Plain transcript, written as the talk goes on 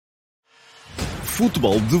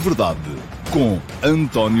Futebol de Verdade com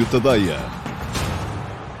António Tadeia.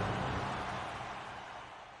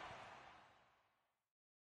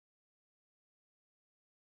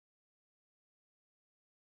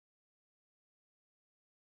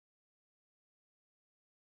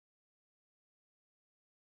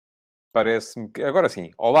 Parece-me que... Agora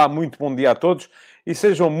sim. Olá, muito bom dia a todos e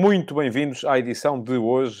sejam muito bem-vindos à edição de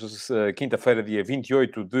hoje, quinta-feira, dia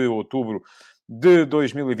 28 de outubro de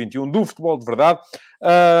 2021, do Futebol de Verdade.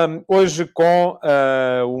 Hoje com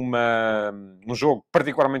um jogo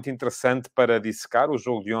particularmente interessante para dissecar, o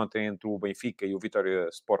jogo de ontem entre o Benfica e o Vitória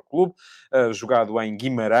Sport Clube, jogado em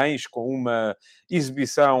Guimarães, com uma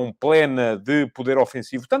exibição plena de poder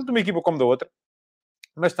ofensivo, tanto de uma equipa como da outra,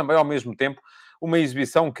 mas também, ao mesmo tempo, uma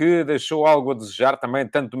exibição que deixou algo a desejar também,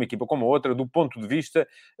 tanto de uma equipa como a outra, do ponto de vista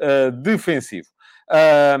defensivo.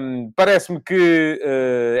 Parece-me que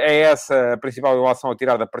é essa a principal relação a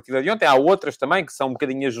tirar da partida de ontem. Há outras também, que são um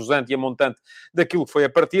bocadinho a jusante e a montante daquilo que foi a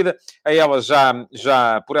partida. A elas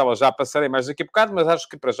por elas já passarei mais daqui a bocado, mas acho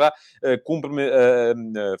que para já cumpre-me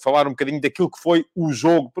falar um bocadinho daquilo que foi o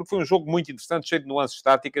jogo, porque foi um jogo muito interessante, cheio de nuances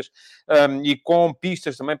táticas e com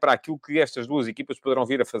pistas também para aquilo que estas duas equipas poderão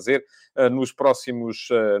vir a fazer nos próximos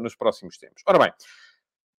tempos. Ora bem,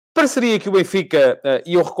 pareceria que o Benfica,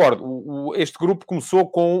 e eu recordo, este grupo começou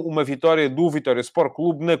com uma vitória do Vitória Sport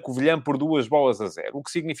Clube na Covilhã por 2-0, o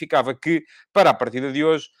que significava que, para a partida de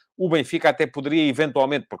hoje, o Benfica até poderia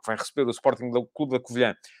eventualmente, porque vai receber o Sporting Clube da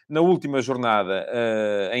Covilhã na última jornada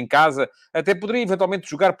em casa, até poderia eventualmente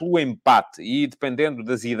jogar pelo empate e, dependendo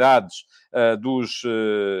das idades dos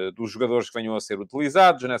jogadores que venham a ser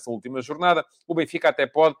utilizados nessa última jornada, o Benfica até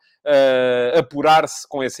pode apurar-se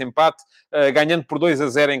com esse empate, ganhando por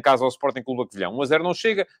 2-0 em casa ao Sporting Clube da Covilhã. 1-0 não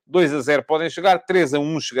chega, 2-0 podem chegar,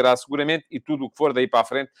 3-1 chegará seguramente e tudo o que for daí para a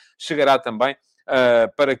frente chegará também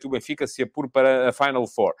para que o Benfica se apure para a Final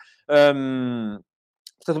Four.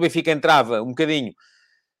 Portanto, o Benfica entrava um bocadinho...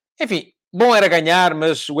 Enfim, bom era ganhar,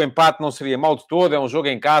 mas o empate não seria mau de todo. É um jogo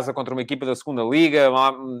em casa contra uma equipa da segunda Liga.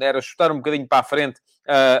 Era chutar um bocadinho para a frente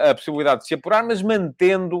a possibilidade de se apurar, mas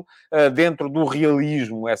mantendo dentro do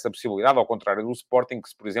realismo essa possibilidade, ao contrário do Sporting, que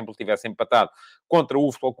se, por exemplo, tivesse empatado contra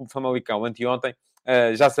o Futebol Clube Famalicão anteontem,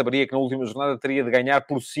 já saberia que na última jornada teria de ganhar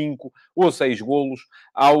por 5 ou 6 golos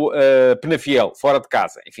ao Penafiel, fora de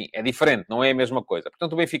casa. Enfim, é diferente, não é a mesma coisa.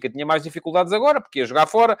 Portanto, o Benfica tinha mais dificuldades agora, porque ia jogar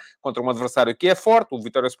fora, contra um adversário que é forte, o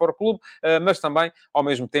Vitória Sport Clube, mas também, ao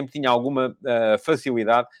mesmo tempo, tinha alguma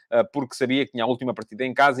facilidade, porque sabia que tinha a última partida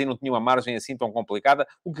em casa e não tinha uma margem assim tão complicada,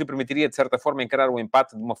 o que lhe permitiria, de certa forma, encarar o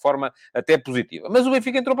empate de uma forma até positiva. Mas o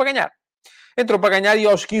Benfica entrou para ganhar. Entrou para ganhar e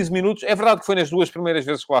aos 15 minutos, é verdade que foi nas duas primeiras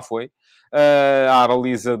vezes que lá foi, à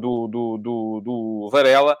baliza do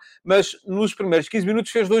Varela, mas nos primeiros 15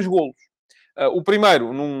 minutos fez 2 golos. O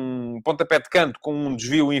primeiro, num pontapé de canto, com um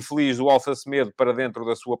desvio infeliz do Alfa Semedo para dentro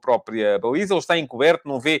da sua própria baliza. Ele está encoberto,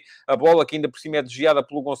 não vê a bola, que ainda por cima é desviada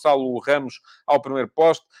pelo Gonçalo Ramos ao primeiro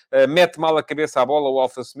poste. Mete mal a cabeça à bola o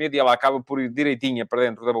Alfa Semedo e ela acaba por ir direitinha para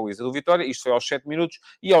dentro da baliza do Vitória. Isto foi aos 7 minutos.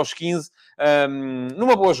 E aos 15,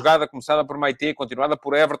 numa boa jogada, começada por Maite, continuada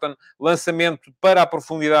por Everton, lançamento para a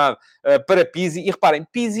profundidade para Pizzi. E reparem,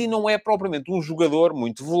 Pizzi não é propriamente um jogador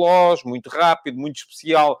muito veloz, muito rápido, muito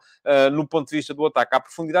especial no ponto de vista do ataque à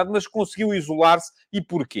profundidade, mas conseguiu isolar-se. E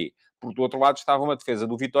porquê? Porque do outro lado estava uma defesa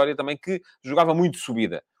do Vitória também que jogava muito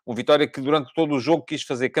subida. Um Vitória que durante todo o jogo quis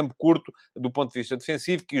fazer campo curto do ponto de vista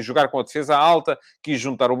defensivo, quis jogar com a defesa alta, quis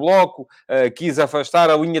juntar o bloco, quis afastar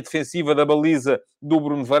a linha defensiva da baliza do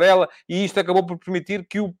Bruno Varela, e isto acabou por permitir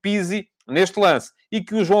que o Pizzi, neste lance, e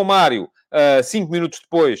que o João Mário, 5 minutos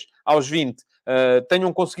depois, aos 20,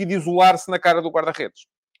 tenham conseguido isolar-se na cara do guarda-redes.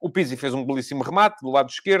 O Pizzi fez um belíssimo remate do lado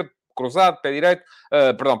esquerdo, cruzado, pé direito,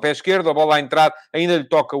 pé esquerdo, a bola a entrar, ainda lhe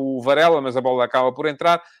toca o Varela, mas a bola acaba por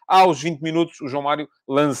entrar. Aos 20 minutos, o João Mário,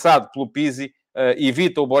 lançado pelo Pizzi,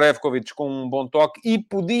 evita o Borevkovic com um bom toque e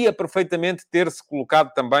podia perfeitamente ter-se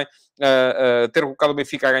colocado também, ter colocado o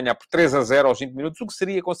Benfica a ganhar por 3-0 aos 20 minutos, o que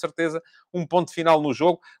seria, com certeza, um ponto final no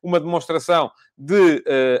jogo, uma demonstração de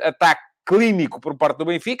ataque clínico por parte do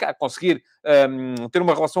Benfica, a conseguir ter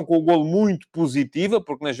uma relação com o golo muito positiva,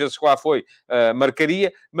 porque nas vezes que lá foi,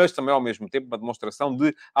 marcaria, mas também, ao mesmo tempo, uma demonstração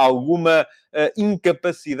de alguma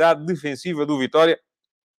incapacidade defensiva do Vitória,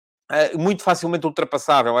 muito facilmente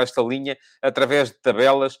ultrapassável esta linha através de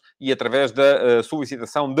tabelas e através da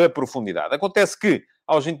solicitação da profundidade. Acontece que,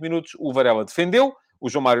 aos 20 minutos, o Varela defendeu, o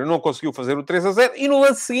João Mário não conseguiu fazer o 3-0 e no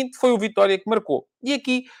lance seguinte foi o Vitória que marcou. E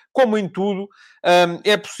aqui, como em tudo,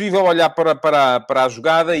 é possível olhar para a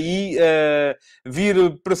jogada e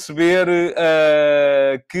vir perceber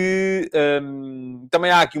que também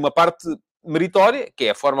há aqui uma parte meritória, que é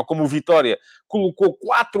a forma como o Vitória colocou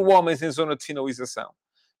 4 homens em zona de finalização,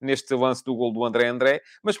 neste lance do gol do André,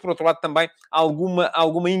 mas por outro lado também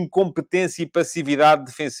alguma incompetência e passividade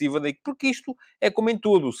defensiva, porque isto é como em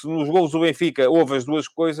tudo. Se nos golos do Benfica houve as duas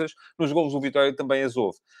coisas, nos golos do Vitória também as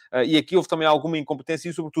houve. E aqui houve também alguma incompetência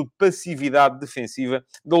e, sobretudo, passividade defensiva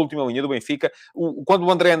da última linha do Benfica. Quando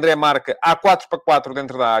o André marca, há 4-4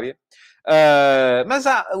 dentro da área. Mas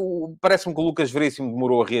parece-me que o Lucas Veríssimo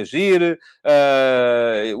demorou a reagir.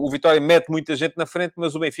 O Vitória mete muita gente na frente,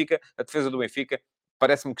 mas a defesa do Benfica,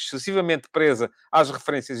 parece-me que excessivamente presa às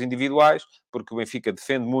referências individuais, porque o Benfica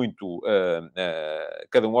defende muito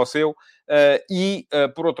cada um ao seu,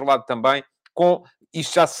 por outro lado também,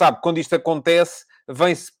 isto já se sabe, quando isto acontece,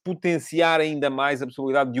 vem-se potenciar ainda mais a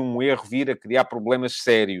possibilidade de um erro vir a criar problemas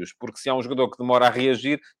sérios, porque se há um jogador que demora a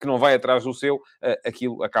reagir, que não vai atrás do seu,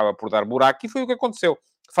 aquilo acaba por dar buraco, e foi o que aconteceu.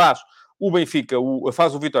 O Benfica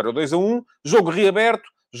faz o Vitória 2-1, jogo reaberto,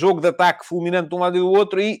 jogo de ataque fulminante de um lado e do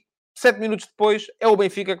outro, e 7 minutos depois, é o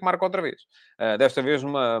Benfica que marca outra vez. Desta vez,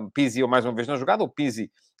 Pizzi, ou mais uma vez na jogada. O Pizzi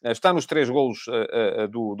está nos 3 golos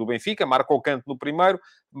do Benfica, marca o canto no primeiro,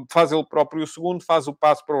 faz ele próprio o segundo, faz o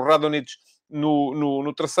passo para o Radonjic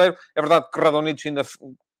no terceiro. É verdade que o Radonjic ainda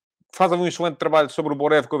faz um excelente trabalho sobre o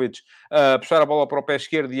Borevkovic, puxar a bola para o pé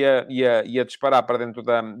esquerdo e a disparar para dentro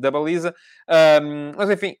da baliza. Mas,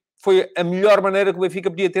 enfim, foi a melhor maneira que o Benfica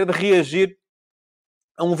podia ter de reagir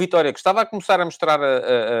a um Vitória que estava a começar a mostrar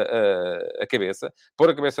a cabeça, pôr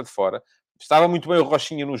a cabeça de fora. Estava muito bem o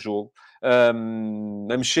Rochinha no jogo,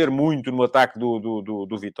 a mexer muito no ataque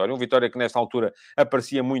do Vitória. Um Vitória que, nesta altura,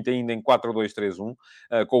 aparecia muito ainda em 4-2-3-1,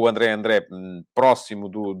 com o André próximo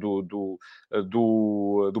do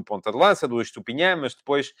ponta de lança, do Estupinhã, mas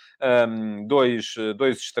depois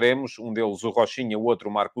dois extremos, um deles o Rochinha, o outro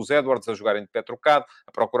o Marcos Edwards, a jogarem de pé trocado,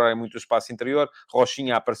 a procurarem muito espaço interior.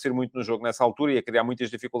 Rochinha a aparecer muito no jogo nessa altura e a criar muitas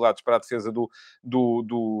dificuldades para a defesa do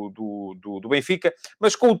Benfica,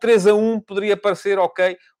 mas com o 3-1 poderia parecer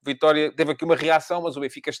ok. O Vitória teve aqui uma reação, mas o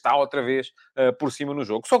Benfica está outra vez por cima no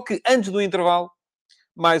jogo. Só que antes do intervalo,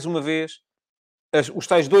 mais uma vez, os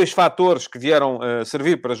tais 2 fatores que vieram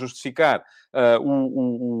servir para justificar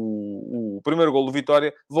o primeiro gol do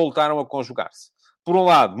Vitória voltaram a conjugar-se. Por um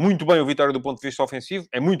lado, muito bem o Vitória do ponto de vista ofensivo,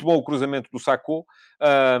 é muito bom o cruzamento do Sacco,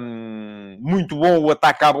 muito bom o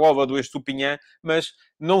ataque à bola do Estupinhã, mas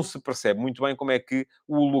não se percebe muito bem como é que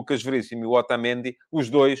o Lucas Veríssimo e o Otamendi,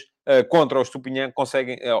 os dois, contra o Estupinhã,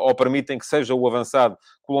 conseguem ou permitem que seja o avançado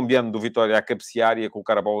colombiano do Vitória a cabecear e a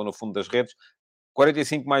colocar a bola no fundo das redes.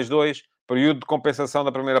 45+2, período de compensação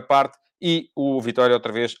da primeira parte e o Vitória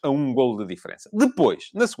outra vez a 1 golo de diferença.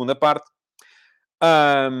 Depois, na segunda parte,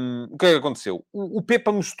 o que é que aconteceu? O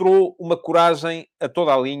Pepa mostrou uma coragem a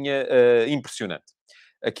toda a linha impressionante.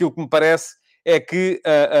 Aquilo que me parece é que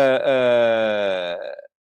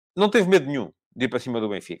não teve medo nenhum de ir para cima do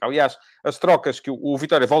Benfica. Aliás, as trocas que o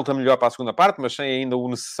Vitória volta melhor para a segunda parte, mas sem ainda o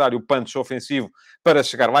necessário punch ofensivo para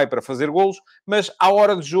chegar lá e para fazer golos. Mas, à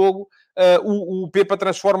hora de jogo, o Pepa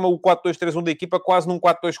transforma o 4-2-3-1 da equipa quase num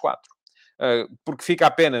 4-2-4. Porque fica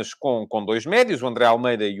apenas com 2 médios, o André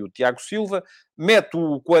Almeida e o Tiago Silva, mete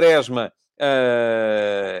o Quaresma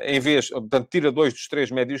em vez, portanto, tira 2 dos 3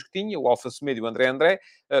 médios que tinha, o Alfa Semedo e o André.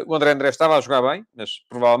 O André estava a jogar bem, mas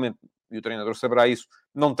provavelmente, e o treinador saberá isso,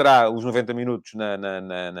 não terá os 90 minutos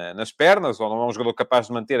nas pernas, ou não é um jogador capaz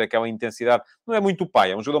de manter aquela intensidade. Não é muito o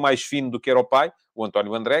pai, é um jogador mais fino do que era o pai, o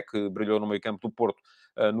António André, que brilhou no meio-campo do Porto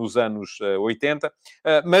nos anos 80,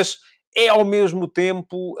 mas é ao mesmo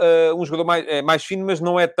tempo um jogador mais fino, mas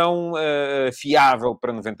não é tão fiável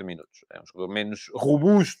para 90 minutos. É um jogador menos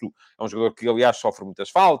robusto, é um jogador que, aliás, sofre muitas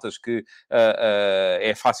faltas, que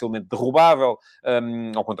é facilmente derrubável,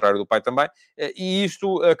 ao contrário do pai também. E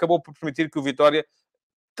isto acabou por permitir que o Vitória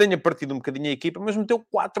tenha partido um bocadinho a equipa, mas meteu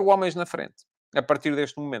 4 homens na frente, a partir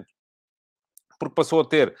deste momento. Porque passou a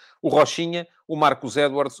ter o Rochinha, o Marcos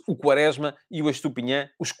Edwards, o Quaresma e o Estupinhã,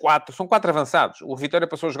 os 4, são 4 avançados. O Vitória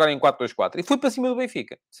passou a jogar em 4-2-4 e foi para cima do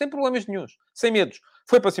Benfica, sem problemas nenhuns, sem medos.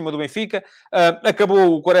 Foi para cima do Benfica,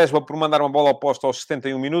 acabou o Quaresma por mandar uma bola oposta aos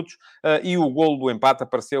 71 minutos e o golo do empate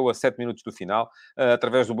apareceu a 7 minutos do final,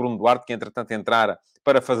 através do Bruno Duarte, que entretanto entrara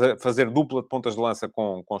para fazer dupla de pontas de lança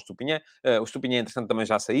com o Estupinhã. O Estupinhã, entretanto, também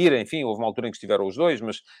já saíra. Enfim, houve uma altura em que estiveram os dois,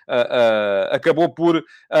 mas acabou por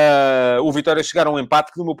o Vitória chegar a um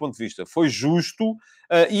empate que, do meu ponto de vista, foi justo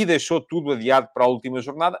e deixou tudo adiado para a última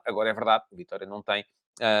jornada. Agora, é verdade, o Vitória não tem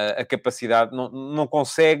a capacidade, não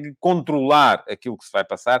consegue controlar aquilo que se vai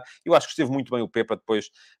passar. Eu acho que esteve muito bem o Pepa depois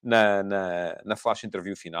na flash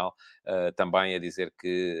interview final, também a dizer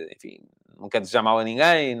que, enfim, não quer desejar mal a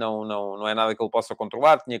ninguém, não é nada que ele possa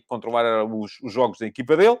controlar, tinha que controlar os jogos da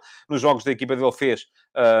equipa dele. Nos jogos da equipa dele fez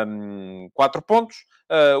 4 pontos.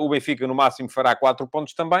 O Benfica, no máximo, fará 4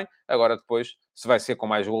 pontos também. Agora, depois, se vai ser com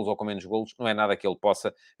mais golos ou com menos golos, não é nada que ele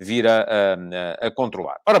possa vir a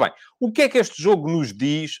controlar. Ora bem, o que é que este jogo nos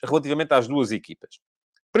diz relativamente às duas equipas?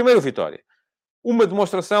 Primeiro, Vitória. Uma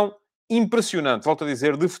demonstração impressionante, volto a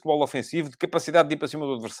dizer, de futebol ofensivo, de capacidade de ir para cima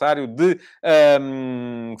do adversário, de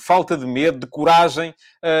falta de medo, de coragem,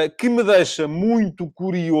 que me deixa muito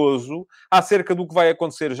curioso acerca do que vai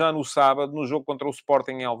acontecer já no sábado, no jogo contra o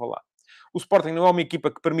Sporting em Alvalade. O Sporting não é uma equipa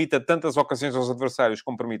que permita tantas ocasiões aos adversários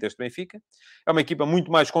como permite este Benfica. É uma equipa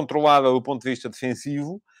muito mais controlada do ponto de vista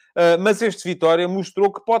defensivo, mas este Vitória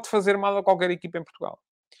mostrou que pode fazer mal a qualquer equipa em Portugal.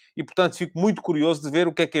 E, portanto, fico muito curioso de ver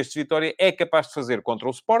o que é que este Vitória é capaz de fazer contra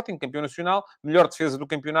o Sporting, campeão nacional, melhor defesa do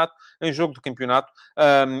campeonato, em jogo do campeonato.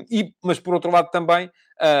 Mas, por outro lado, também,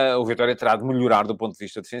 o Vitória terá de melhorar do ponto de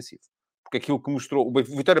vista defensivo. Porque aquilo que mostrou... O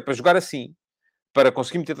Vitória, para jogar assim, para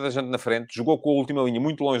conseguir meter toda a gente na frente, jogou com a última linha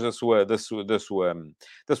muito longe da sua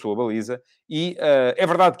baliza, e é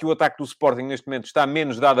verdade que o ataque do Sporting neste momento está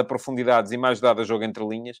menos dado a profundidades e mais dado a jogo entre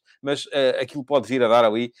linhas, mas aquilo pode vir a dar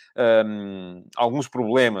ali alguns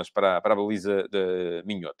problemas para a baliza de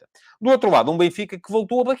Minhota. Do outro lado, um Benfica que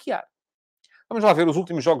voltou a baquear. Vamos lá ver os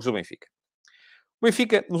últimos jogos do Benfica. O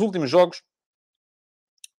Benfica, nos últimos jogos,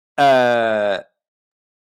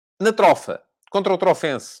 na trofa, contra o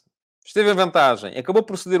Trofense, esteve em vantagem, acabou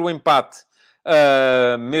por ceder o empate,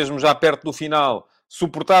 mesmo já perto do final,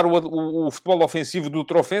 suportar o futebol ofensivo do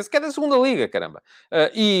Trofense, que é da segunda liga, caramba.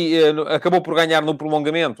 Acabou por ganhar no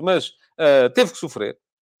prolongamento, mas teve que sofrer.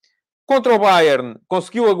 Contra o Bayern,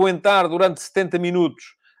 conseguiu aguentar durante 70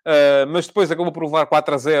 minutos, mas depois acabou por levar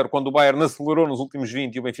 4-0, quando o Bayern acelerou nos últimos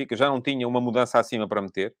 20 e o Benfica já não tinha uma mudança acima para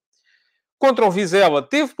meter. Contra o Vizela,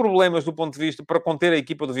 teve problemas do ponto de vista para conter a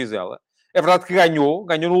equipa do Vizela. É verdade que ganhou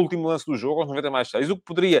no último lance do jogo, aos 90+6, o que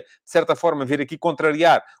poderia, de certa forma, vir aqui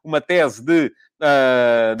contrariar uma tese de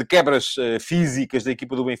quebras físicas da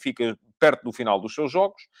equipa do Benfica perto do final dos seus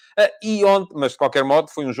jogos. Mas, de qualquer modo,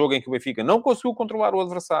 foi um jogo em que o Benfica não conseguiu controlar o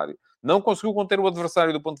adversário, não conseguiu conter o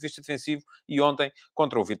adversário do ponto de vista defensivo, e ontem,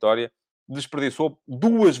 contra o Vitória, desperdiçou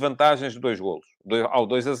duas vantagens de 2 golos. Ao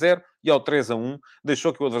 2-0 e ao 3-1.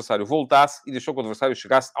 Deixou que o adversário voltasse e deixou que o adversário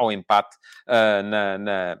chegasse ao empate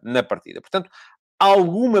na partida. Portanto,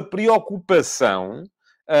 alguma preocupação.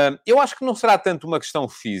 Eu acho que não será tanto uma questão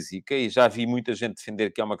física, e já vi muita gente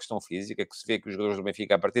defender que é uma questão física, que se vê que os jogadores do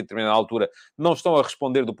Benfica, a partir de determinada altura, não estão a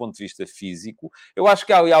responder do ponto de vista físico. Eu acho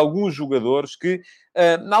que há ali alguns jogadores que,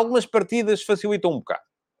 em algumas partidas, facilitam um bocado.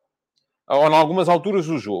 Ou em algumas alturas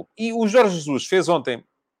do jogo. E o Jorge Jesus fez ontem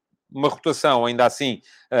uma rotação, ainda assim,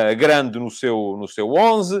 grande no seu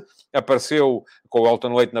 11. Apareceu com o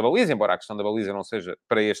Elton Leite na baliza, embora a questão da baliza não seja,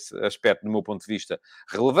 para este aspecto, do meu ponto de vista,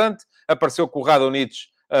 relevante. Apareceu com o Radonjic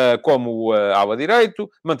como ala direito,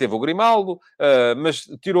 manteve o Grimaldo, mas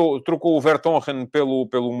trocou o Vertonghen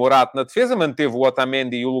pelo Morato na defesa, manteve o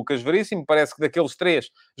Otamendi e o Lucas Veríssimo. Parece que daqueles 3,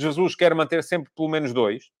 Jesus quer manter sempre pelo menos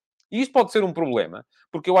 2. E isto pode ser um problema,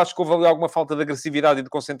 porque eu acho que houve ali alguma falta de agressividade e de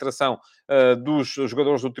concentração dos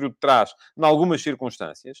jogadores do trio de trás, em algumas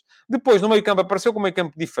circunstâncias. Depois, no meio-campo, apareceu com um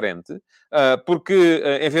meio-campo diferente, porque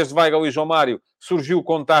em vez de Weigl e João Mário, surgiu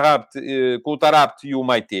com o Tarapte e o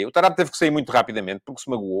Maite. O Tarapte teve que sair muito rapidamente, porque se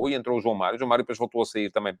magoou, e entrou o João Mário. O João Mário depois voltou a sair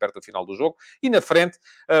também perto do final do jogo. E na frente,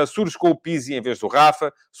 surge com o Pizzi em vez do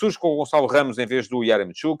Rafa, surge com o Gonçalo Ramos em vez do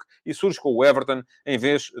Yaremchuk, e surge com o Everton em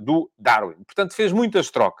vez do Darwin. Portanto, fez muitas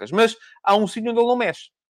trocas. Mas há um sítio onde ele não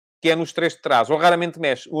mexe, que é nos 3 de trás, ou raramente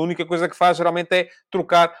mexe. A única coisa que faz, geralmente, é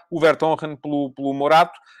trocar o Vertonghen pelo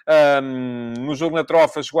Morato. No jogo na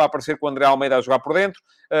trofa, chegou a aparecer com o André Almeida a jogar por dentro,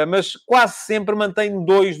 mas quase sempre mantém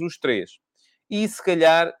 2 dos 3. E, se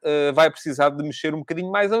calhar, vai precisar de mexer um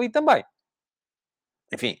bocadinho mais ali também.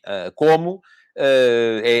 Enfim,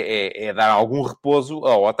 é dar algum repouso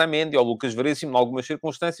ao Otamendi, ao Lucas Veríssimo, em algumas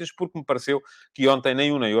circunstâncias, porque me pareceu que ontem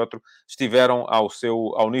nem um nem outro estiveram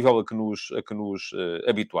ao nível a que nos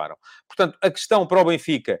habituaram. Portanto, a questão para o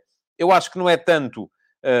Benfica, eu acho que não é tanto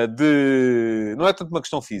uma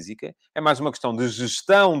questão física, é mais uma questão de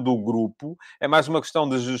gestão do grupo, é mais uma questão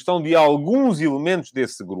de gestão de alguns elementos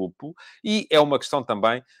desse grupo, e é uma questão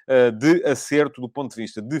também de acerto do ponto de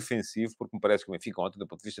vista defensivo, porque me parece que o Benfica ontem, do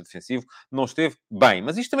ponto de vista defensivo, não esteve bem.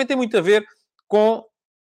 Mas isto também tem muito a ver com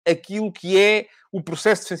aquilo que é o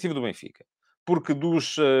processo defensivo do Benfica. Porque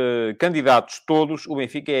dos candidatos todos, o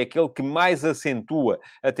Benfica é aquele que mais acentua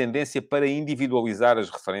a tendência para individualizar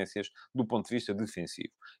as referências do ponto de vista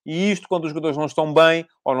defensivo. E isto, quando os jogadores não estão bem,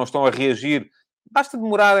 ou não estão a reagir basta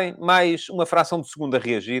demorarem mais uma fração de segundo a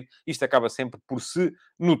reagir, isto acaba sempre por se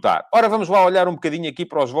notar. Ora, vamos lá olhar um bocadinho aqui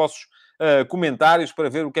para os vossos comentários para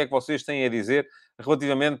ver o que é que vocês têm a dizer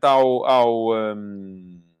relativamente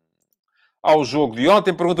ao jogo de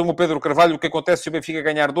ontem. Pergunta-me o Pedro Carvalho o que acontece se o Benfica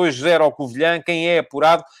ganhar 2-0 ao Covilhã, quem é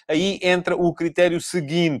apurado? Aí entra o critério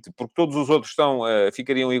seguinte, porque todos os outros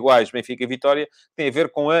ficariam iguais, Benfica e Vitória, tem a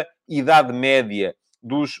ver com a idade média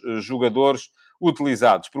dos jogadores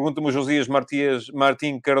utilizados. Pergunta-me o Josias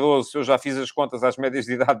Martim Cardoso se eu já fiz as contas às médias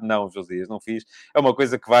de idade. Não, Josias, não fiz. É uma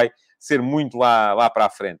coisa que vai ser muito lá para a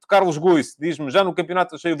frente. Carlos Guice diz-me, já no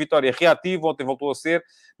campeonato achei o Vitória reativo, ontem voltou a ser,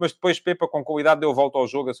 mas depois Pepa, com qualidade, deu a volta ao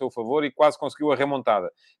jogo a seu favor e quase conseguiu a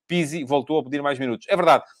remontada. Pizzi voltou a pedir mais minutos. É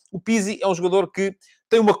verdade, o Pizzi é um jogador que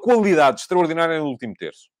tem uma qualidade extraordinária no último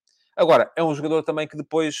terço. Agora, é um jogador também que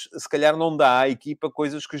depois, se calhar, não dá à equipa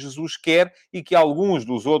coisas que Jesus quer e que alguns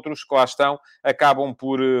dos outros que lá estão acabam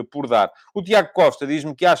por dar. O Tiago Costa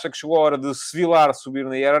diz-me que acha que chegou a hora de Sevilar subir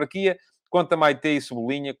na hierarquia. Quanto a Maite e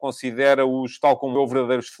Cebolinha, considera-os tal como eu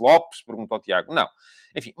verdadeiros flops? Pergunta ao Tiago. Não.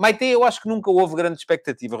 Enfim, Maite, eu acho que nunca houve grande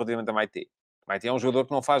expectativa relativamente a Maite. Maite é um jogador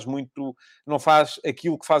que não faz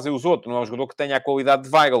aquilo que fazem os outros. Não é um jogador que tenha a qualidade de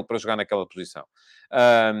Weigl para jogar naquela posição.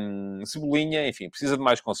 Cebolinha, enfim, precisa de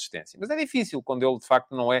mais consistência. Mas é difícil quando ele, de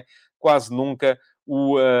facto, não é quase nunca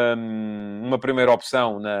uma primeira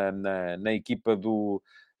opção na equipa do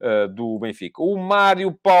Benfica. O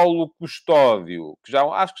Mário Paulo Custódio, que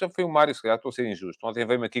acho que já foi o Mário, se calhar estou a ser injusto. Ontem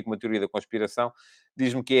veio-me aqui com uma teoria da conspiração,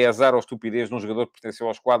 diz-me que é azar ou estupidez num jogador que pertenceu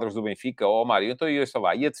aos quadros do Benfica. Mário, então eu sei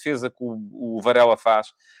lá. E a defesa que o Varela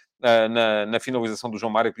faz na finalização do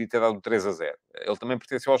João Mário podia ter dado 3-0. Ele também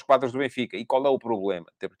pertenceu aos quadros do Benfica. E qual é o problema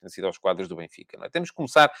de ter pertencido aos quadros do Benfica? Não é? Temos que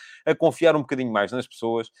começar a confiar um bocadinho mais nas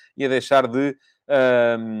pessoas e a deixar de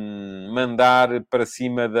mandar para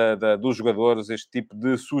cima dos jogadores este tipo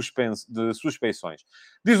de suspeições.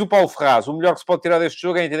 Diz o Paulo Ferraz, o melhor que se pode tirar deste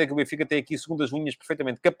jogo é entender que o Benfica tem aqui segundas linhas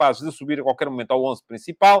perfeitamente capazes de subir a qualquer momento ao 11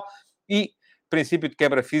 principal e princípio de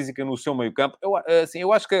quebra física no seu meio-campo.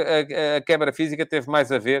 Eu acho que a quebra física teve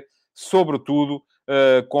mais a ver, sobretudo,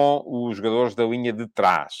 com os jogadores da linha de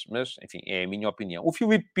trás. Mas, enfim, é a minha opinião. O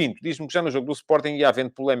Filipe Pinto diz-me que já no jogo do Sporting ia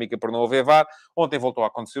havendo polémica por não haver VAR. Ontem voltou a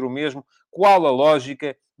acontecer o mesmo. Qual a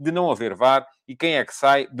lógica de não haver VAR e quem é que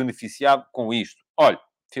sai beneficiado com isto? Olha,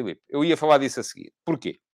 Filipe, eu ia falar disso a seguir.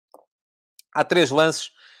 Porquê? Há 3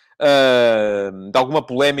 lances de alguma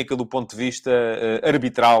polémica do ponto de vista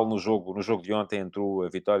arbitral no jogo de ontem entre a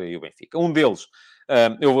Vitória e o Benfica. Um deles,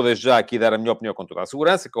 eu vou desde já aqui dar a minha opinião com toda a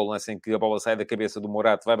segurança, que é o lance em que a bola sai da cabeça do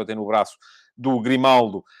Morato, vai bater no braço do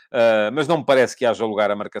Grimaldo, mas não me parece que haja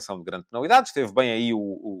lugar à marcação de grande penalidade. Esteve bem aí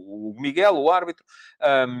o Miguel, o árbitro,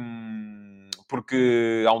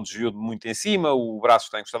 porque há um desvio muito em cima, o braço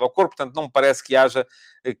está encostado ao corpo, portanto não me parece que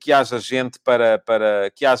haja gente para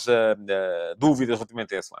que haja dúvidas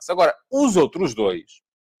relativamente a esse lance. Agora, os outros dois,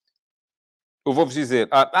 eu vou-vos dizer,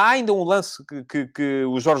 há ainda um lance que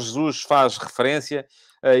o Jorge Jesus faz referência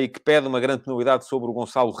e que pede uma grande penalidade sobre o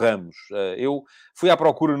Gonçalo Ramos. Eu fui à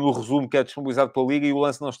procura no resumo que é disponibilizado pela Liga e o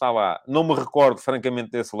lance não está lá. Não me recordo,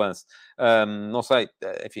 francamente, desse lance. Não sei,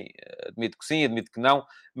 enfim, admito que sim, admito que não,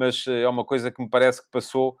 mas é uma coisa que me parece que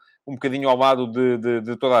passou um bocadinho ao lado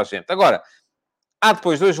de toda a gente. Agora, há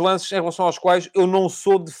depois 2 lances em relação aos quais eu não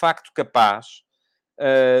sou, de facto, capaz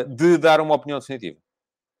de dar uma opinião definitiva.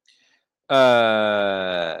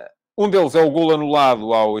 Um deles é o golo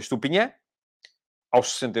anulado ao Estupinhã,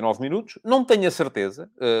 aos 69 minutos. Não tenho a certeza.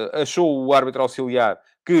 Achou o árbitro auxiliar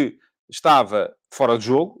que estava fora de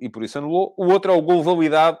jogo e por isso anulou. O outro é o golo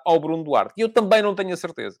validado ao Bruno Duarte. E eu também não tenho a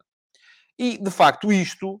certeza. E, de facto,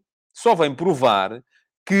 isto só vem provar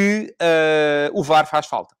que o VAR faz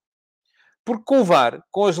falta. Porque com o VAR,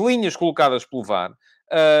 com as linhas colocadas pelo VAR,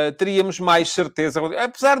 teríamos mais certeza.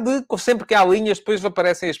 Apesar de, sempre que há linhas, depois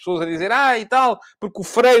aparecem as pessoas a dizer e tal, porque o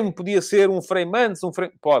frame podia ser um frame antes, um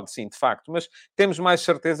frame... Pode, sim, de facto, mas temos mais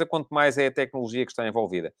certeza quanto mais é a tecnologia que está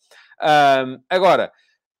envolvida. Agora,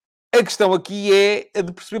 a questão aqui é a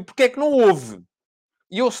de perceber porque é que não houve.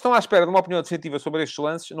 E eu, se estão à espera de uma opinião definitiva sobre estes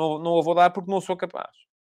lances, não a vou dar porque não sou capaz.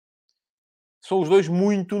 São os dois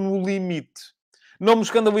muito no limite. Não me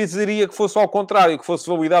escandalizaria que fosse ao contrário, que fosse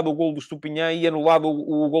validado o golo do Estupinhã e anulado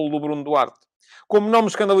o golo do Bruno Duarte. Como não me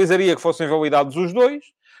escandalizaria que fossem validados os dois,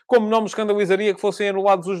 como não me escandalizaria que fossem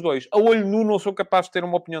anulados os dois. A olho nu não sou capaz de ter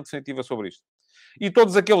uma opinião definitiva sobre isto. E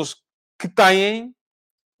todos aqueles que têm,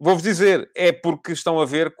 vou-vos dizer, é porque estão a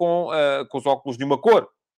ver com os óculos de uma cor.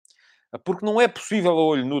 Porque não é possível a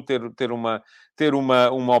olho nu ter uma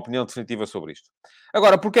opinião definitiva sobre isto.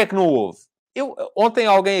 Agora, porquê é que não houve? Ontem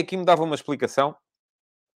alguém aqui me dava uma explicação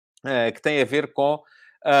que tem a ver com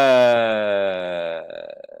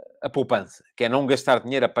a poupança, que é não gastar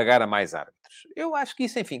dinheiro a pagar a mais árbitros. Eu acho que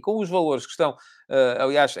isso, enfim, com os valores que estão...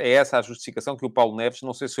 aliás, é essa a justificação que o Paulo Neves,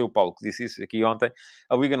 não sei se foi o Paulo que disse isso aqui ontem,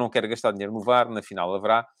 a Liga não quer gastar dinheiro no VAR, na final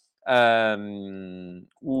haverá.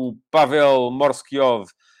 O Pavel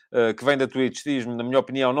Morskiov, que vem da Twitch, diz-me, na minha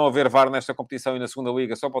opinião, não haver VAR nesta competição e na segunda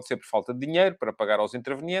Liga só pode ser por falta de dinheiro para pagar aos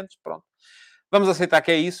intervenientes. Pronto. Vamos aceitar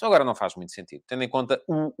que é isso. Agora não faz muito sentido. Tendo em conta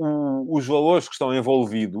os valores que estão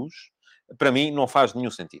envolvidos, para mim não faz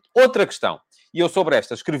nenhum sentido. Outra questão, e eu sobre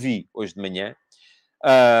esta escrevi hoje de manhã,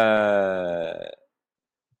 uh,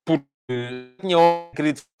 porque tinha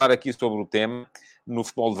querido falar aqui sobre o tema no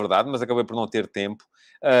futebol de verdade, mas acabei por não ter tempo.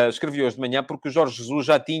 Escrevi hoje de manhã porque o Jorge Jesus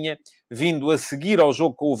já tinha vindo a seguir ao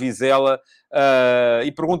jogo com o Vizela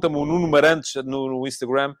e pergunta-me o Nuno Marantes no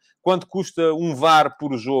Instagram quanto custa um VAR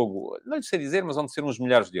por jogo. Não lhe sei dizer, mas vão de ser uns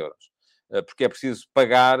milhares de euros. Porque é preciso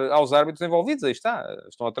pagar aos árbitros envolvidos. Aí está.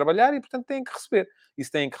 Estão a trabalhar e, portanto, têm que receber. E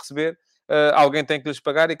se têm que receber, alguém tem que lhes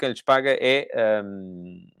pagar e quem lhes paga é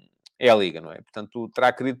a Liga, não é? Portanto,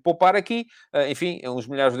 terá querido poupar aqui, enfim, uns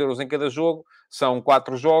milhares de euros em cada jogo, são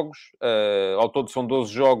 4 jogos, ao todo são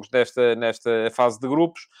 12 jogos nesta fase de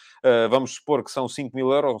grupos, vamos supor que são 5 mil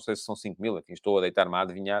euros, não sei se são 5 mil, enfim, estou a deitar-me a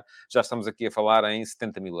adivinhar, já estamos aqui a falar em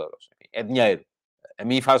 70 mil euros. Enfim, é dinheiro. A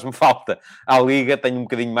mim faz-me falta. À Liga tenho um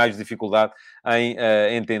bocadinho mais de dificuldade em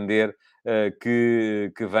entender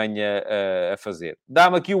que venha a fazer.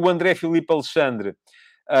 Dá-me aqui o André Filipe Alexandre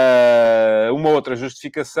uma outra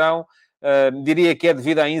justificação, diria que é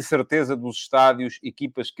devido à incerteza dos estádios,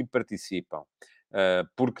 equipas que participam.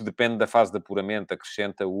 Porque depende da fase de apuramento,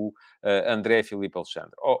 acrescenta o André Filipe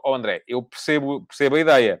Alexandre. André, eu percebo a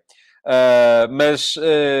ideia. Mas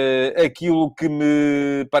aquilo que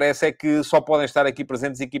me parece é que só podem estar aqui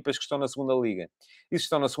presentes equipas que estão na segunda Liga. E se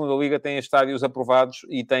estão na segunda Liga, têm estádios aprovados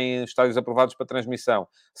e têm estádios aprovados para transmissão.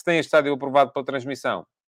 Se têm estádio aprovado para transmissão,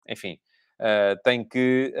 enfim, tem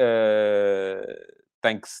que...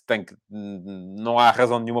 não há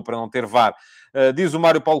razão nenhuma para não ter VAR. Diz o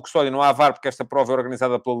Mário Paulo Custódio, não há VAR porque esta prova é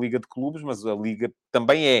organizada pela Liga de Clubes, mas a Liga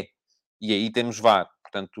também é. E aí temos VAR.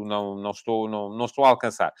 Portanto, não estou a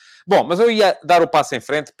alcançar. Bom, mas eu ia dar o passo em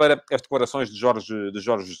frente para as declarações de Jorge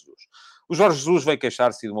Jesus. O Jorge Jesus veio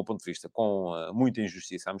queixar-se, do meu ponto de vista, com muita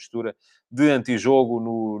injustiça à mistura, de antijogo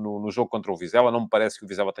no jogo contra o Vizela. Não me parece que o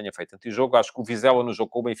Vizela tenha feito antijogo. Acho que o Vizela, no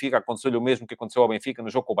jogo com o Benfica, aconteceu-lhe o mesmo que aconteceu ao Benfica no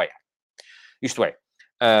jogo com o Bayern. Isto é,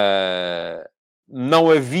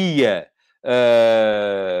 não havia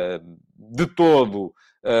de todo...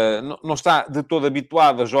 não está de todo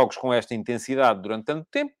habituado a jogos com esta intensidade durante tanto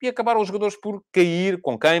tempo e acabaram os jogadores por cair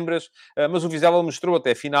com queimbras, mas o Vizela mostrou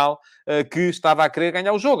até a final que estava a querer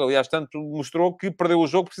ganhar o jogo. Aliás, tanto mostrou que perdeu o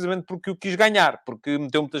jogo precisamente porque o quis ganhar, porque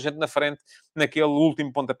meteu muita gente na frente naquele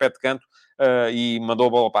último pontapé de canto e mandou a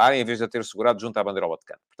bola para a área em vez de a ter segurado junto à bandeirola de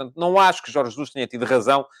canto. Portanto, não acho que Jorge Jesus tenha tido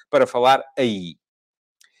razão para falar aí.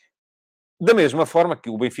 Da mesma forma que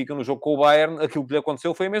o Benfica, no jogo com o Bayern, aquilo que lhe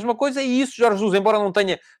aconteceu foi a mesma coisa, e isso, Jorge Jesus, embora não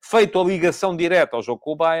tenha feito a ligação direta ao jogo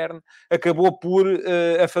com o Bayern, acabou por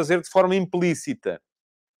a fazer de forma implícita.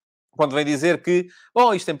 Quando vem dizer que,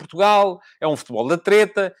 bom, isto em Portugal é um futebol da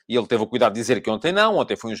treta, e ele teve o cuidado de dizer que ontem não,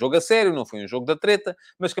 ontem foi um jogo a sério, não foi um jogo da treta,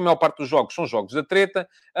 mas que a maior parte dos jogos são jogos da treta,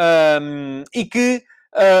 e que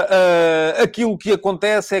aquilo que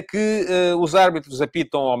acontece é que os árbitros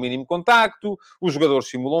apitam ao mínimo contacto, os jogadores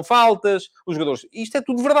simulam faltas, os jogadores... Isto é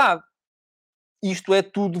tudo verdade. Isto é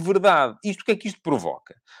tudo verdade. Isto, o que é que isto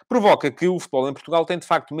provoca? Provoca que o futebol em Portugal tem, de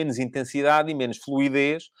facto, menos intensidade e menos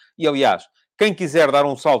fluidez. E, aliás, quem quiser dar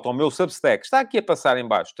um salto ao meu Substack, está aqui a passar em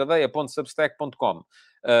baixo, tadeia.substack.com.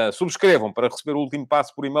 Subscrevam para receber o último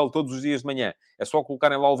passo por e-mail todos os dias de manhã. É só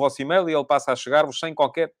colocarem lá o vosso e-mail e ele passa a chegar-vos sem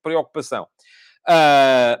qualquer preocupação.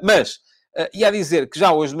 E a dizer que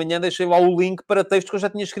já hoje de manhã deixei lá o link para texto que eu já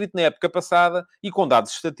tinha escrito na época passada e com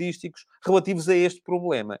dados estatísticos relativos a este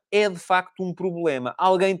problema. É de facto um problema.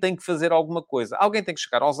 Alguém tem que fazer alguma coisa. Alguém tem que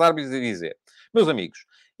chegar aos árbitros e dizer: meus amigos,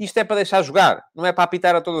 isto é para deixar jogar, não é para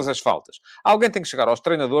apitar a todas as faltas. Alguém tem que chegar aos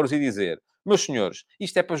treinadores e dizer: meus senhores,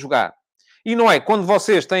 isto é para jogar. E não é, quando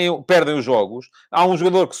vocês perdem os jogos, há um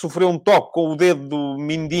jogador que sofreu um toque com o dedo do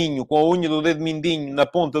mindinho, com a unha do dedo mindinho na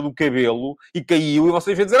ponta do cabelo e caiu, e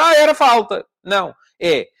vocês vão dizer, era falta. Não.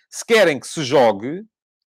 Se querem que se jogue,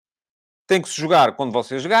 tem que se jogar quando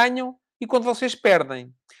vocês ganham e quando vocês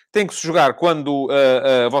perdem. Tem que se jogar quando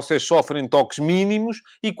vocês sofrem toques mínimos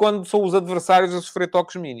e quando são os adversários a sofrer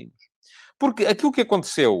toques mínimos. Porque aquilo que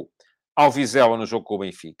aconteceu ao Vizela no jogo com o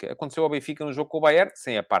Benfica. Aconteceu ao Benfica no jogo com o Bayern,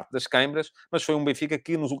 sem a parte das queimbras, mas foi um Benfica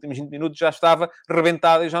que nos últimos 20 minutos já estava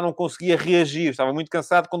rebentado e já não conseguia reagir. Estava muito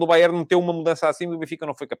cansado quando o Bayern meteu uma mudança acima e o Benfica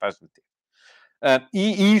não foi capaz de meter.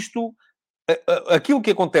 E isto, aquilo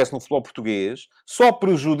que acontece no futebol português, só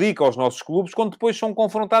prejudica os nossos clubes quando depois são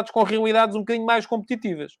confrontados com realidades um bocadinho mais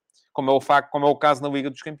competitivas, como é o caso na Liga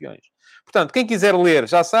dos Campeões. Portanto, quem quiser ler,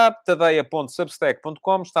 já sabe,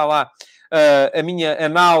 tadeia.substack.com, está lá a minha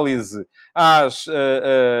análise às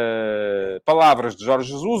palavras de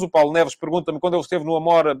Jorge Jesus. O Paulo Neves pergunta-me, quando ele esteve no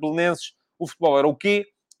Amora Belenenses, o futebol era o quê?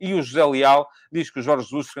 E o José Leal diz que o Jorge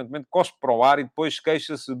Jesus frequentemente cospe para o ar e depois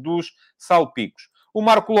queixa-se dos salpicos. O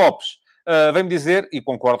Marco Lopes vem-me dizer, e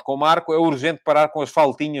concordo com o Marco, é urgente parar com as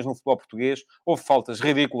faltinhas no futebol português. Houve faltas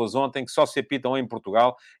ridículas ontem que só se apitam em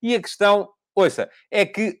Portugal. E a questão, ouça, é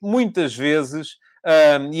que muitas vezes,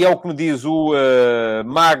 e é o que me diz o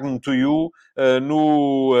Magnum to You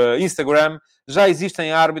no Instagram, já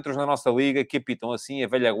existem árbitros na nossa liga que apitam assim, a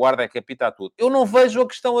velha guarda é que apita tudo. Eu não vejo a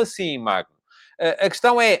questão assim, Magnum. A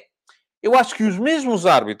questão é, eu acho que os mesmos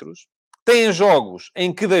árbitros têm jogos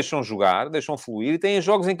em que deixam jogar, deixam fluir, e têm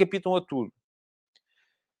jogos em que apitam a tudo.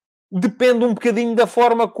 Depende um bocadinho da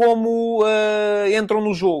forma como entram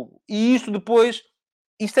no jogo. E isto depois,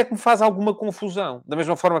 isto é que me faz alguma confusão. Da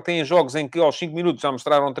mesma forma que têm jogos em que aos 5 minutos já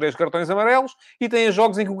mostraram 3 cartões amarelos, e têm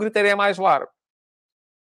jogos em que o critério é mais largo.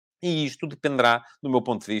 E isto dependerá, do meu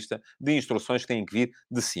ponto de vista, de instruções que têm que vir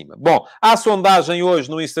de cima. Bom, há sondagem hoje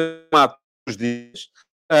no Instagram há todos os dias.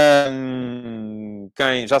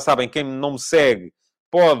 Quem, já sabem, quem não me segue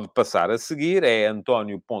pode passar a seguir. É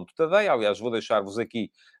António.tadeia. Aliás, vou deixar-vos aqui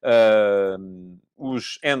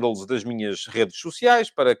os handles das minhas redes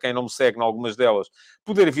sociais, para quem não me segue em algumas delas,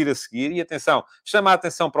 poder vir a seguir. E atenção, chama a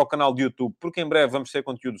atenção para o canal de YouTube, porque em breve vamos ter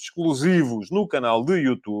conteúdos exclusivos no canal de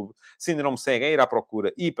YouTube. Se ainda não me seguem, é ir à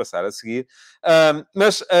procura e passar a seguir.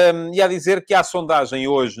 E a dizer que há sondagem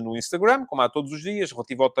hoje no Instagram, como há todos os dias,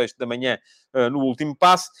 relativo ao texto da manhã, no último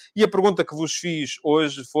passe. E a pergunta que vos fiz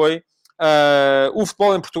hoje foi: o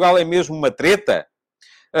futebol em Portugal é mesmo uma treta?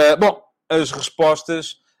 Bom, as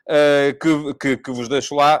respostas que vos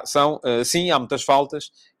deixo lá são sim, há muitas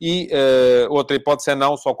faltas, e outra hipótese é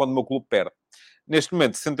não, só quando o meu clube perde. Neste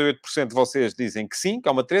momento, 68% de vocês dizem que sim, que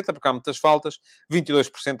é uma treta, porque há muitas faltas.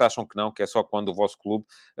 22% acham que não, que é só quando o vosso clube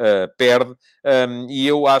perde. E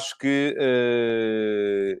eu acho que,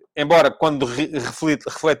 embora quando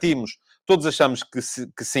refletimos, todos achamos que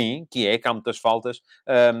sim, que há muitas faltas,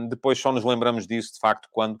 depois só nos lembramos disso, de facto,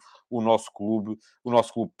 quando o nosso clube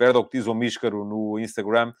perde, ou que diz o Míscaro no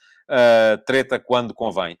Instagram, treta quando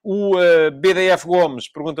convém. O BDF Gomes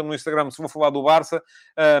pergunta-me no Instagram se vou falar do Barça.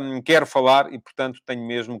 Quero falar e, portanto, tenho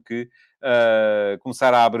mesmo que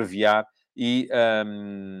começar a abreviar e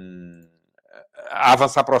a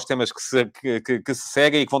avançar para os temas que se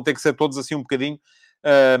seguem e que vão ter que ser todos assim um bocadinho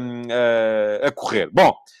a correr.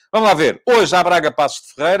 Bom, vamos lá ver. Hoje há Braga Passos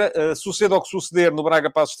de Ferreira. Suceda o que suceder no Braga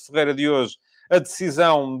Passos de Ferreira de hoje, a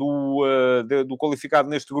decisão do qualificado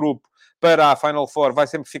neste grupo para a Final Four vai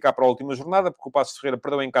sempre ficar para a última jornada, porque o Passos de Ferreira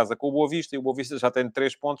perdeu em casa com o Boa Vista, e o Boa Vista já tem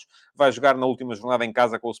 3 pontos, vai jogar na última jornada em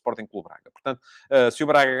casa com o Sporting Clube Braga. Portanto, se o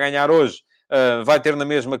Braga ganhar hoje, vai ter na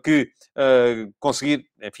mesma que conseguir,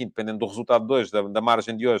 enfim, dependendo do resultado de hoje, da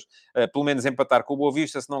margem de hoje, pelo menos empatar com o Boa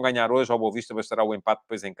Vista. Se não ganhar hoje, ao Boa Vista bastará o empate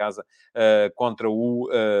depois em casa contra o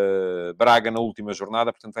Braga na última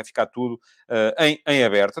jornada. Portanto, vai ficar tudo em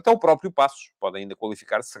aberto. Até o próprio Passos pode ainda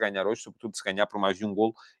qualificar se ganhar hoje, sobretudo se ganhar por mais de um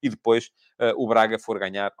golo, e depois o Braga for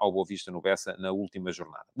ganhar ao Boa Vista no Bessa na última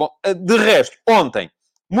jornada. Bom, de resto, ontem,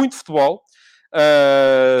 muito futebol.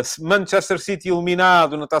 Manchester City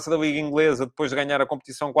eliminado na Taça da Liga Inglesa depois de ganhar a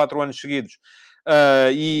competição 4 anos seguidos,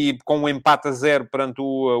 e com um empate a 0 perante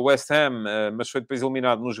o West Ham, mas foi depois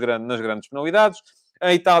eliminado nas grandes penalidades.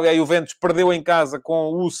 A Itália, a Juventus, perdeu em casa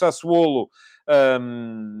com o Sassuolo,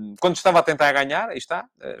 quando estava a tentar ganhar. Aí está,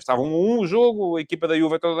 estava 1-1 o jogo, a equipa da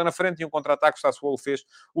Juve toda na frente, e um contra-ataque, o Sassuolo fez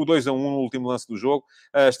o 2-1 no último lance do jogo.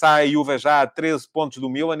 Está a Juve já a 13 pontos do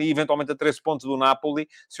Milan e eventualmente a 13 pontos do Napoli,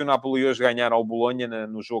 se o Napoli hoje ganhar ao Bologna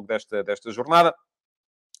no jogo desta jornada.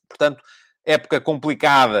 Portanto, época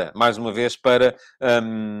complicada, mais uma vez, para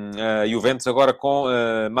a Juventus, agora com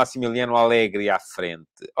Massimiliano Allegri à frente.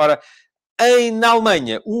 Ora, na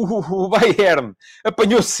Alemanha, o Bayern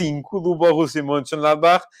apanhou 5 do Borussia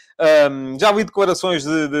Mönchengladbach. Já vi declarações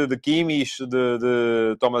de Kimmich,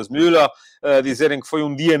 de Thomas Müller, dizerem que foi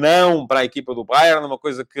um dia não para a equipa do Bayern, uma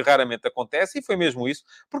coisa que raramente acontece, e foi mesmo isso.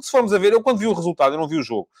 Porque se formos a ver, eu quando vi o resultado, eu não vi o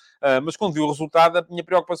jogo, mas quando vi o resultado, a minha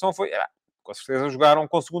preocupação foi, com certeza jogaram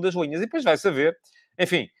com segundas linhas, e depois vai saber.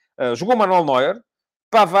 Enfim, jogou Manuel Neuer,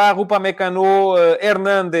 Pavard, Upamecano,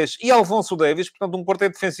 Hernández e Alfonso Davies, portanto um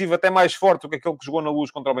quarteto defensivo até mais forte do que aquele que jogou na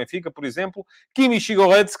Luz contra o Benfica, por exemplo. Kimmich e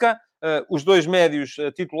Goretzka, os dois médios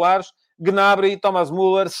titulares. Gnabry, Thomas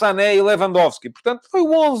Müller, Sané e Lewandowski. Portanto, foi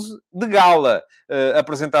o 11 de gala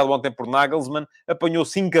apresentado ontem por Nagelsmann. Apanhou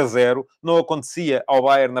 5-0. Não acontecia ao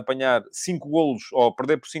Bayern apanhar 5 golos, ou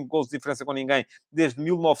perder por 5 golos de diferença com ninguém, desde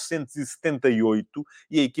 1978.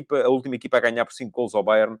 E a última equipa a ganhar por 5 golos ao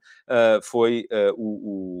Bayern foi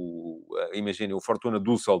imaginem, o Fortuna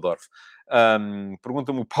Düsseldorf.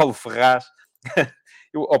 Pergunta-me o Paulo Ferraz.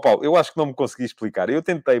 Paulo, eu acho que não me consegui explicar. Eu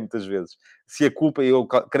tentei muitas vezes. Se a culpa, eu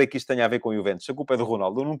creio que isto tenha a ver com o Juventus, se a culpa é do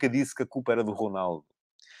Ronaldo. Eu nunca disse que a culpa era do Ronaldo.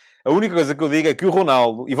 A única coisa que eu digo é que o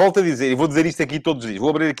Ronaldo, e volto a dizer, e vou dizer isto aqui todos os dias, vou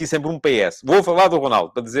abrir aqui sempre um PS. Vou falar do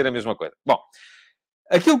Ronaldo, para dizer a mesma coisa. Bom,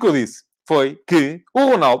 aquilo que eu disse foi que o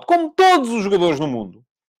Ronaldo, como todos os jogadores no mundo,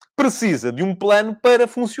 precisa de um plano para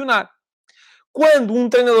funcionar. Quando um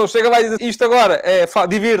treinador chega lá e diz isto agora,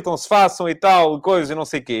 divirtam-se, façam e tal, coisa e não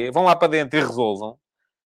sei o quê, vão lá para dentro e resolvam,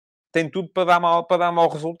 tem tudo para dar mau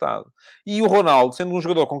resultado. E o Ronaldo, sendo um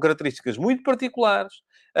jogador com características muito particulares,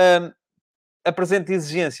 apresenta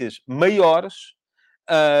exigências maiores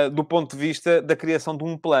do ponto de vista da criação de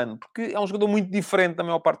um plano, porque é um jogador muito diferente da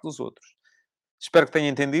maior parte dos outros. Espero que tenha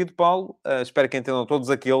entendido, Paulo. Espero que entendam todos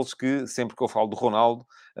aqueles que, sempre que eu falo do Ronaldo,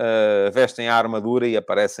 vestem a armadura e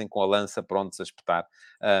aparecem com a lança prontos a espetar.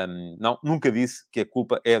 Não, nunca disse que a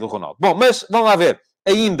culpa é do Ronaldo. Bom, mas vamos lá ver.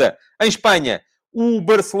 Ainda, em Espanha, o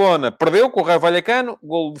Barcelona perdeu com o Raio Vallecano,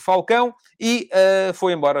 golo de Falcão, e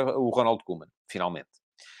foi embora o Ronald Koeman, finalmente.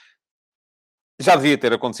 Já devia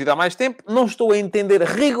ter acontecido há mais tempo. Não estou a entender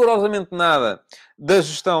rigorosamente nada da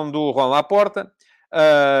gestão do Juan Laporta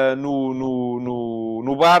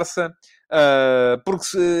no Barça.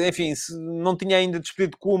 Porque, enfim, se não tinha ainda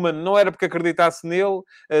despedido Koeman, não era porque acreditasse nele,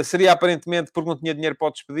 seria aparentemente porque não tinha dinheiro para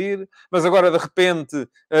o despedir, mas agora, de repente,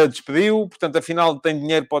 despediu, portanto, afinal, tem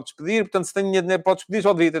dinheiro para o despedir, portanto, se tem dinheiro para o despedir,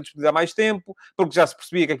 já devia ter despedido há mais tempo, porque já se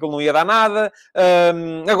percebia que aquilo não ia dar nada,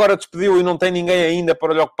 agora despediu e não tem ninguém ainda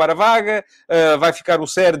para lhe ocupar a vaga, vai ficar o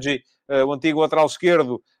Sergi, o antigo lateral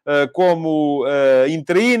esquerdo, como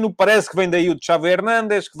interino, parece que vem daí o Xavi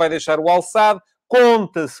Hernández, que vai deixar o Alçado.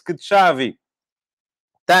 Conta-se que Xavi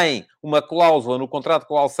tem uma cláusula no contrato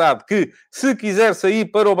com o Alçado que, se quiser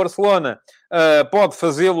sair para o Barcelona, pode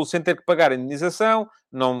fazê-lo sem ter que pagar a indenização.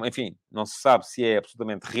 Não, enfim, não se sabe se é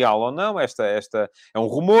absolutamente real ou não. Esta é um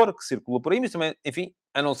rumor que circula por aí, mas também, enfim,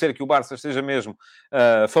 a não ser que o Barça esteja mesmo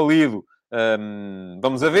falido,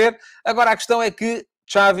 vamos a ver. Agora, a questão é que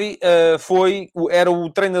Xavi era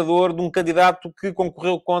o treinador de um candidato que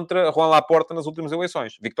concorreu contra Juan Laporta nas últimas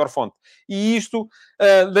eleições, Víctor Fonte. E isto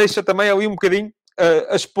deixa também ali um bocadinho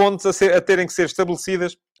as pontes a terem que ser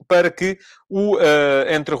estabelecidas para que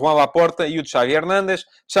entre Juan Laporta e o Xavi Hernández.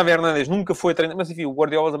 Xavi Hernández nunca foi treinador, mas enfim, o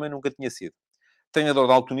Guardiola também nunca tinha sido. Treinador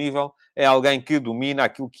de alto nível, é alguém que domina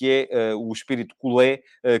aquilo que é o espírito culé,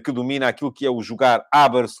 que domina aquilo que é o jogar à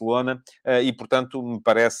Barcelona, e, portanto, me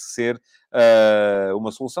parece ser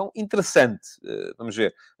uma solução interessante. Vamos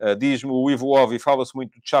ver. Diz-me o Ivo Ovi, fala-se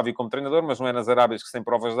muito de Xavi como treinador, mas não é nas Arábias que se tem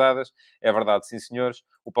provas dadas. É verdade, sim, senhores.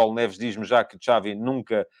 O Paulo Neves diz-me já que Xavi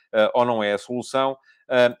nunca ou não é a solução.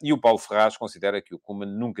 E o Paulo Ferraz considera que o Koeman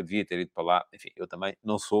nunca devia ter ido para lá. Enfim, eu também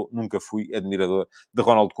nunca fui admirador de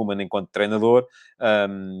Ronald Koeman enquanto treinador.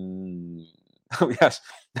 Aliás,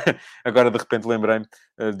 agora de repente lembrei-me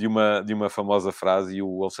de uma famosa frase, e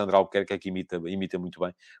o Alexandre Albuquerque é que imita muito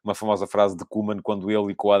bem, uma famosa frase de Koeman, quando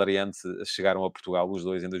ele e o Adriano chegaram a Portugal, os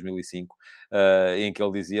dois, em 2005, em que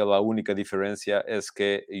ele dizia: "A única diferença é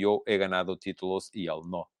que eu he ganado títulos e ele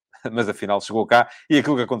não." Mas afinal chegou cá, e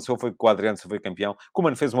aquilo que aconteceu foi que o Adriano foi campeão.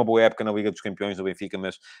 Koeman fez uma boa época na Liga dos Campeões do Benfica,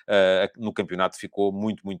 mas no campeonato ficou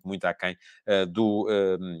muito, muito, muito aquém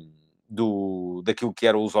daquilo que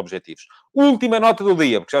eram os objetivos. Última nota do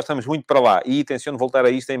dia, porque já estamos muito para lá, e tenciono voltar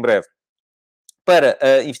a isto em breve, para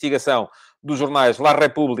a investigação dos jornais La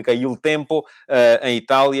Repubblica e Il Tempo, em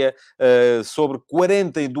Itália, sobre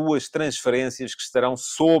 42 transferências que estarão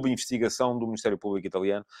sob investigação do Ministério Público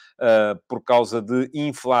italiano, por causa de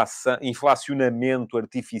inflacionamento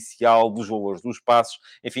artificial dos valores dos passos.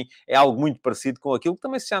 Enfim, é algo muito parecido com aquilo que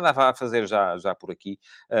também se andava a fazer já por aqui.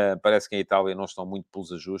 Parece que em Itália não estão muito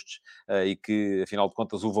pelos ajustes, e que, afinal de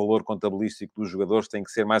contas, o valor contabilístico dos jogadores tem que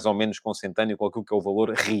ser mais ou menos consentâneo com aquilo que é o valor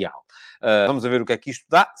real. Vamos ver o que é que isto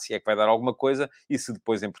dá, se é que vai dar alguma coisa, e se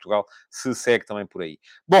depois em Portugal se segue também por aí.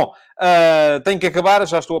 Bom, tenho que acabar,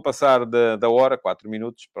 já estou a passar da hora, 4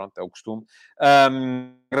 minutos, pronto, é o costume.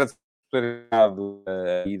 Agradecer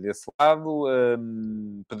aí desse lado,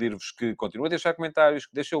 pedir-vos que continuem a deixar comentários,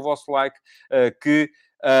 que deixem o vosso like, que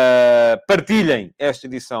partilhem esta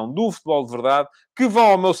edição do Futebol de Verdade, que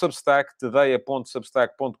vão ao meu Substack,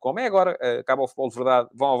 tedeia.substack.com. É agora, acaba o Futebol de Verdade,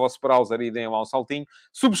 vão ao vosso browser e deem lá um saltinho.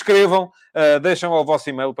 Subscrevam, deixem o vosso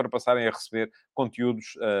e-mail para passarem a receber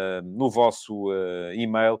conteúdos no vosso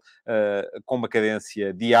e-mail com uma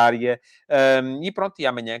cadência diária. E pronto, e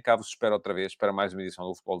amanhã cá vos espero outra vez para mais uma edição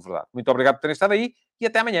do Futebol de Verdade. Muito obrigado por terem estado aí e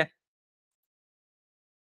até amanhã.